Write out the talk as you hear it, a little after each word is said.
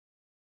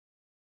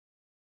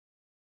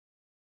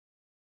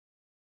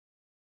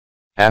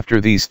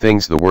After these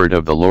things the word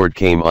of the Lord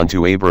came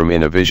unto Abram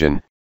in a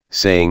vision,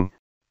 saying,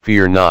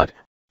 Fear not,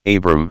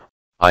 Abram,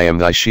 I am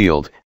thy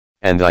shield,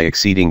 and thy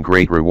exceeding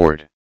great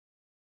reward.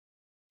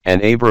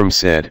 And Abram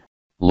said,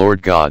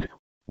 Lord God,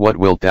 what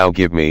wilt thou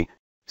give me,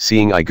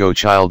 seeing I go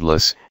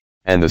childless,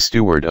 and the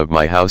steward of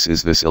my house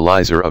is this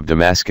Eliezer of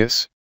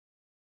Damascus?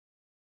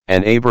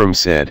 And Abram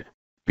said,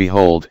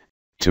 Behold,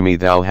 to me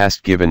thou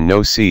hast given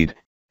no seed,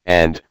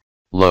 and,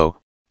 lo,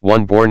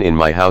 one born in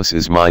my house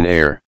is mine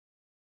heir.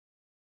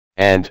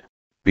 And,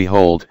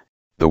 behold,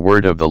 the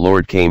word of the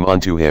Lord came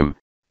unto him,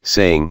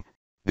 saying,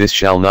 This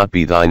shall not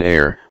be thine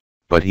heir,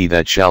 but he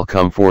that shall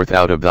come forth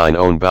out of thine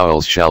own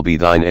bowels shall be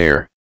thine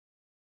heir.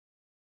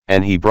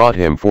 And he brought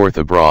him forth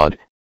abroad,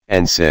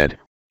 and said,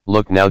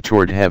 Look now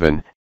toward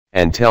heaven,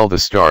 and tell the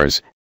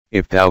stars,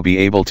 if thou be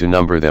able to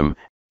number them,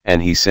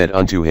 and he said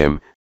unto him,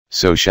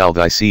 So shall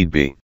thy seed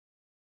be.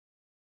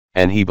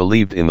 And he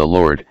believed in the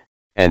Lord,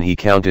 and he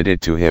counted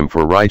it to him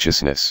for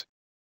righteousness.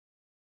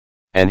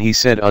 And he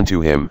said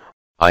unto him,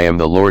 I am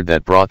the Lord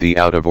that brought thee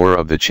out of Ur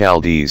of the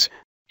Chaldees,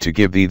 to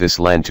give thee this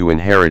land to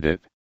inherit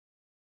it.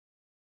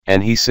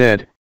 And he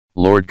said,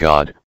 Lord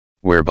God,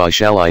 whereby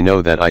shall I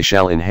know that I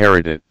shall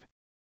inherit it?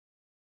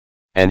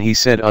 And he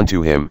said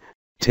unto him,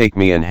 Take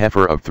me an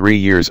heifer of 3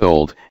 years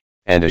old,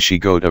 and a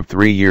she-goat of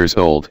 3 years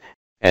old,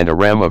 and a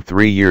ram of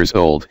 3 years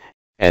old,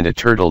 and a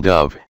turtle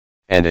dove,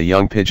 and a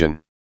young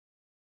pigeon.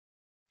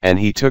 And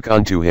he took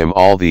unto him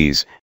all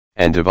these,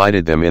 and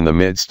divided them in the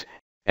midst,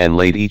 and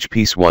laid each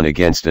piece one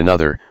against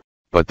another,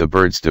 but the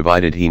birds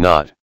divided he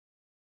not.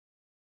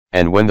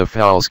 And when the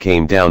fowls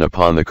came down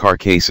upon the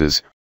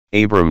carcasses,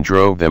 Abram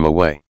drove them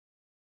away.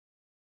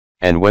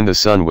 And when the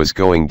sun was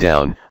going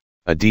down,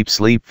 a deep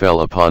sleep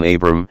fell upon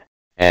Abram,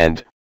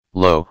 and,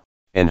 lo,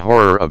 an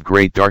horror of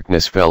great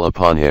darkness fell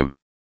upon him.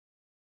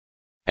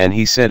 And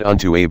he said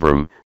unto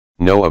Abram,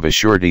 Know of a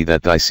surety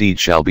that thy seed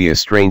shall be a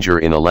stranger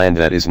in a land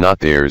that is not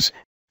theirs,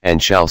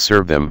 and shall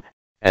serve them,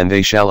 and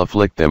they shall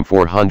afflict them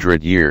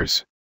 400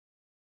 years.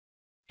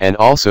 And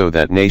also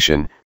that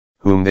nation,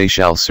 whom they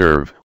shall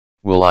serve,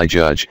 will I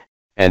judge,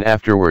 and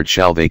afterward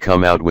shall they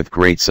come out with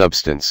great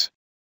substance.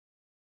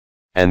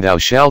 And thou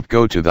shalt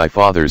go to thy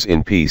fathers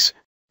in peace,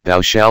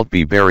 thou shalt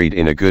be buried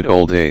in a good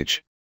old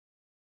age.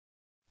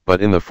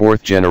 But in the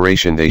 4th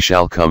generation they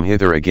shall come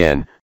hither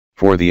again,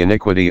 for the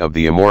iniquity of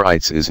the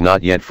Amorites is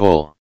not yet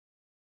full.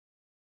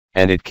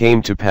 And it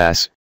came to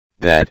pass,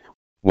 that,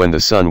 when the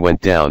sun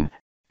went down,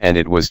 and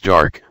it was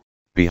dark,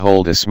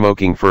 behold a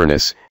smoking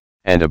furnace,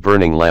 and a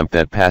burning lamp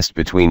that passed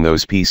between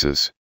those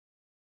pieces.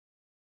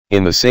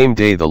 In the same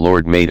day the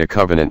Lord made a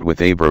covenant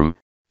with Abram,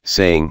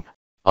 saying,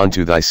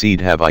 Unto thy seed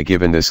have I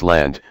given this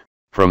land,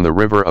 from the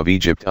river of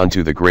Egypt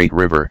unto the great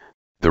river,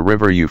 the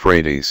river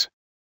Euphrates.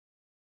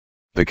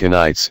 The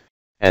Kenites,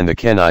 and the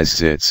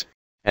Kenizzites,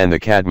 and the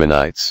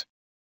Cadmonites,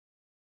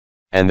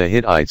 and the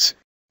Hittites,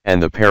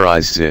 and the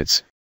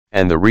Perizzites,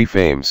 and the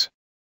Rephaims,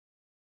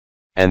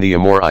 and the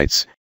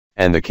Amorites,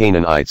 and the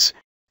Canaanites,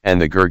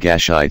 and the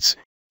Girgashites,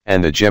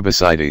 and the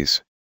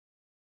Jebusites.